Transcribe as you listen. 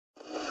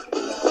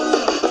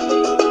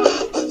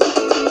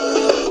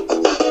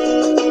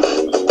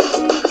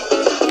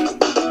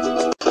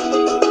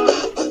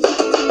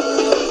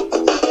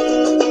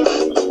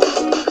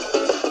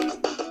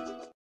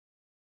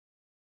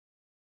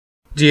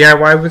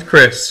DIY with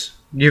Chris,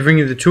 giving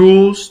you the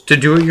tools to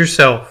do it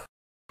yourself.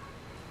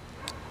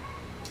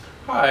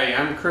 Hi,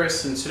 I'm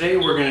Chris, and today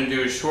we're going to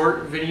do a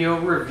short video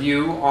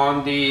review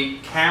on the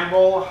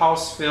Campbell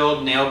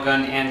Hausfeld nail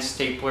gun and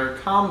stapler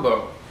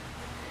combo.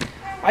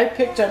 I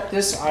picked up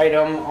this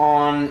item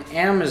on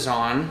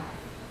Amazon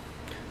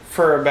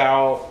for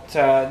about,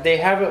 they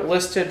have it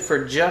listed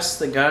for just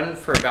the gun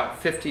for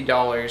about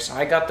 $50.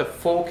 I got the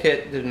full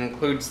kit that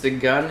includes the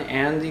gun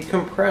and the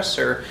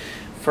compressor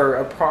for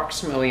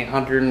approximately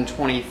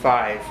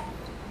 $125.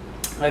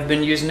 I've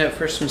been using it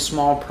for some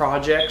small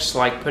projects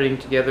like putting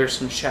together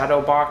some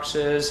shadow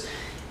boxes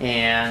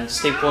and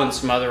stapling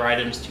some other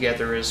items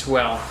together as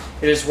well.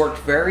 It has worked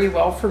very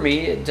well for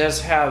me. It does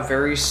have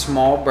very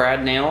small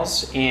brad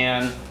nails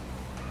and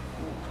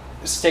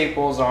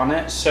staples on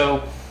it,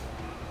 so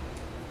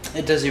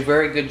it does a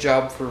very good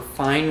job for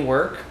fine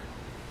work.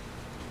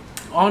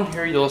 On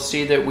here you'll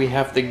see that we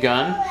have the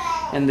gun,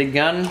 and the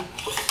gun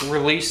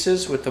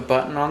releases with the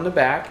button on the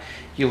back.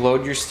 You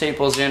load your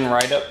staples in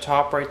right up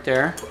top right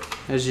there,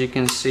 as you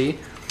can see,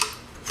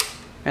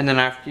 and then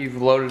after you've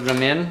loaded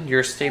them in,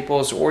 your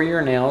staples or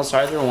your nails,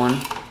 either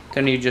one,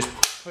 then you just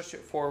push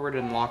it forward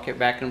and lock it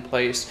back in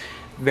place.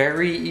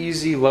 Very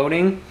easy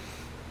loading,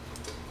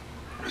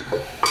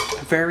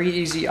 very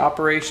easy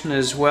operation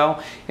as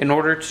well. In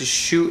order to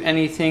shoot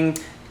anything,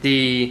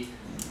 the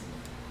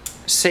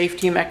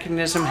safety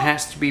mechanism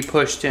has to be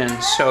pushed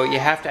in, so you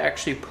have to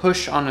actually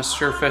push on a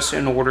surface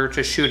in order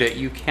to shoot it.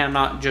 You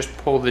cannot just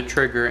pull the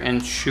trigger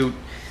and shoot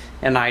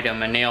an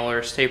item, a nail or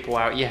a staple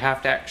out. You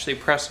have to actually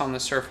press on the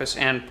surface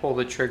and pull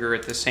the trigger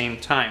at the same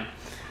time.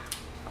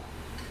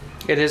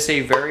 It is a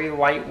very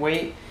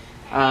lightweight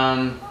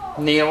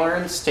nailer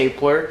and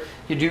stapler.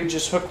 You do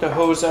just hook the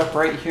hose up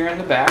right here in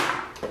the back,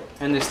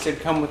 and this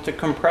did come with the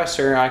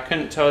compressor. I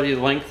couldn't tell you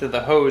the length of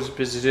the hose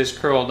because it is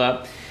curled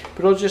up,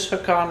 but it'll just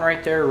hook on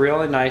right there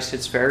really nice.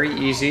 It's very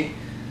easy.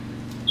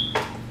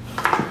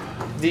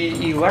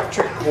 The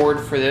electric cord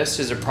for this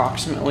is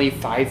approximately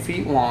 5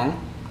 feet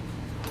long.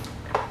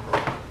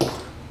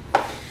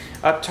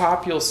 Up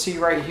top you'll see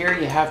right here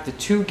you have the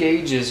 2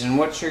 gauges, and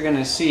what you're going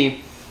to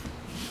see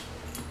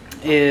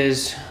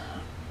is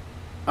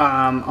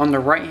on the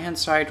right hand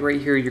side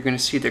right here you're going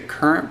to see the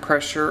current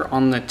pressure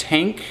on the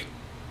tank,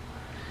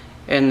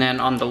 and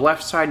then on the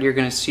left side you're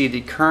going to see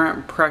the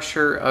current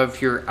pressure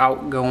of your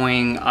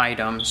outgoing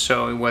item.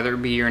 So whether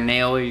it be your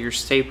nail or your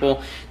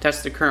staple,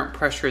 that's the current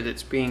pressure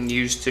that's being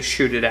used to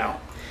shoot it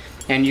out.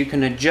 And you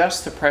can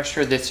adjust the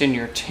pressure that's in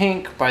your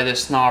tank by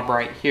this knob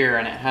right here,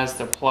 and it has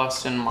the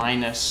plus and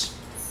minus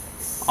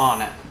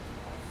on it.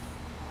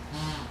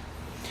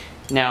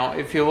 Now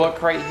if you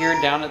look right here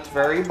down at the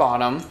very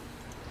bottom,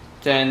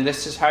 then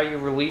this is how you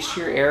release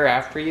your air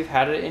after you've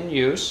had it in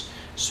use.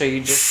 So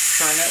you just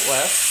turn it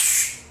left.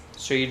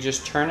 So you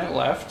just turn it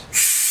left.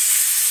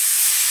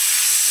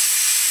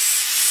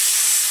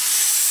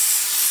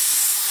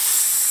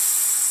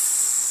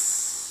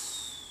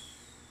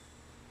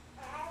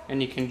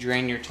 And you can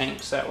drain your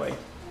tanks that way.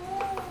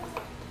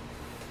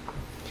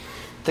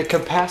 The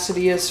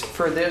capacity is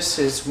for this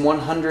is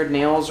 100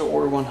 nails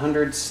or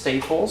 100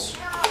 staples.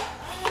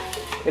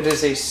 It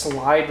is a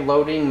slide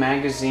loading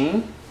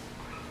magazine.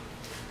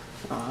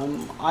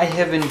 I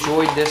have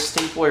enjoyed this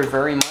stapler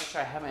very much.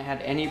 I haven't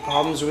had any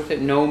problems with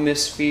it, no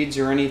misfeeds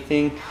or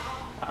anything.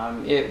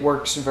 It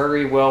works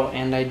very well,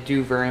 and I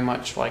do very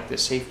much like the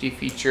safety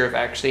feature of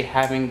actually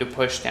having to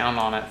push down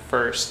on it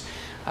first.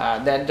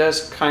 That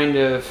does kind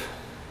of,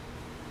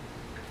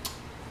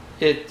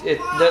 it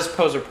does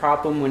pose a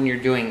problem when you're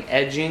doing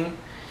edging.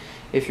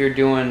 If you're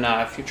doing,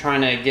 if you're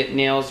trying to get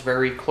nails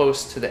very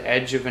close to the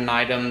edge of an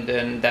item,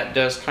 then that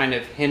does kind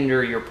of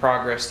hinder your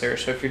progress there.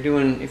 So if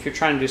you're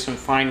trying to do some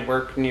fine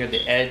work near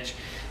the edge,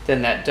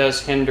 then that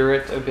does hinder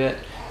it a bit.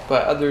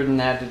 But other than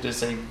that,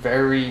 it's a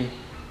very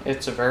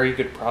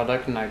good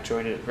product, and I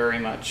enjoyed it very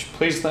much.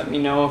 Please let me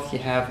know if you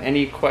have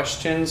any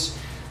questions.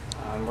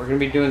 We're going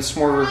to be doing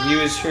some more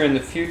reviews here in the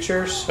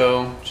future,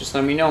 so just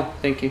let me know.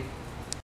 Thank you.